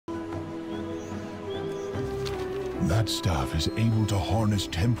That staff is able to harness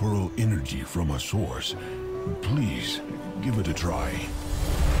temporal energy from a source. Please, give it a try.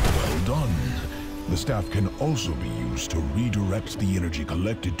 Well done. The staff can also be used to redirect the energy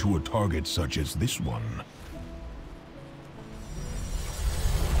collected to a target such as this one.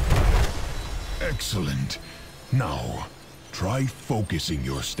 Excellent. Now, try focusing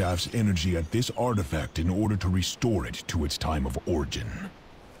your staff's energy at this artifact in order to restore it to its time of origin.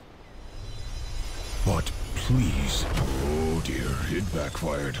 But please... Oh dear, it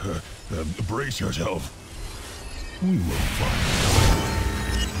backfired. Brace yourself. We will find.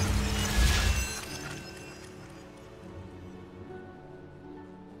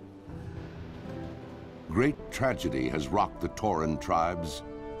 Great tragedy has rocked the Tauren tribes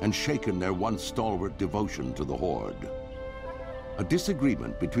and shaken their once stalwart devotion to the Horde. A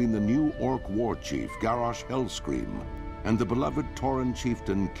disagreement between the new Orc war chief, Garrosh Hellscream, and the beloved Tauren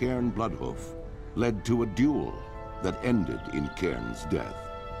chieftain, Cairn Bloodhoof, led to a duel that ended in Cairn's death.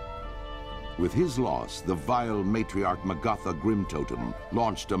 With his loss, the vile matriarch Magatha Grimtotem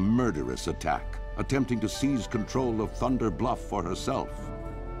launched a murderous attack, attempting to seize control of Thunder Bluff for herself.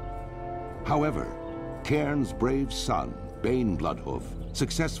 However, Cairn's brave son, Bane Bloodhoof,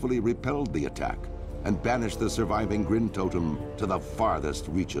 successfully repelled the attack and banished the surviving Grimtotem to the farthest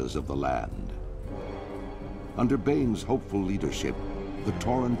reaches of the land. Under Bane's hopeful leadership, the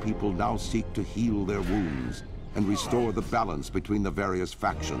Tauren people now seek to heal their wounds and restore the balance between the various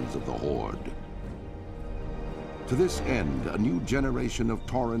factions of the Horde. To this end, a new generation of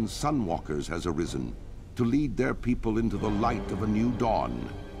Tauren Sunwalkers has arisen to lead their people into the light of a new dawn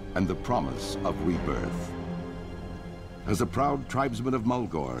and the promise of rebirth. As a proud tribesman of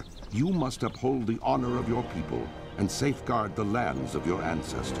Mulgore, you must uphold the honor of your people and safeguard the lands of your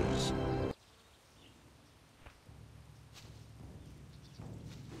ancestors.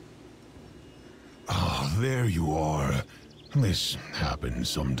 Ah, there you are. This happens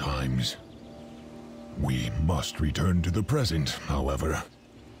sometimes. We must return to the present, however.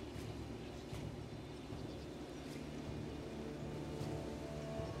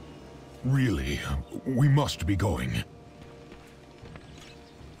 Really, we must be going.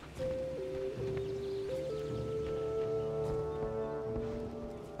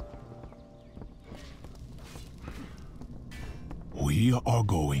 We are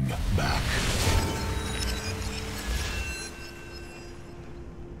going back.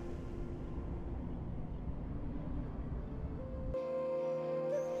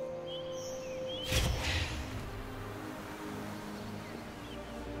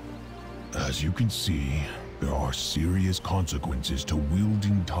 As you can see, there are serious consequences to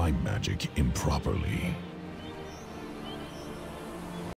wielding time magic improperly.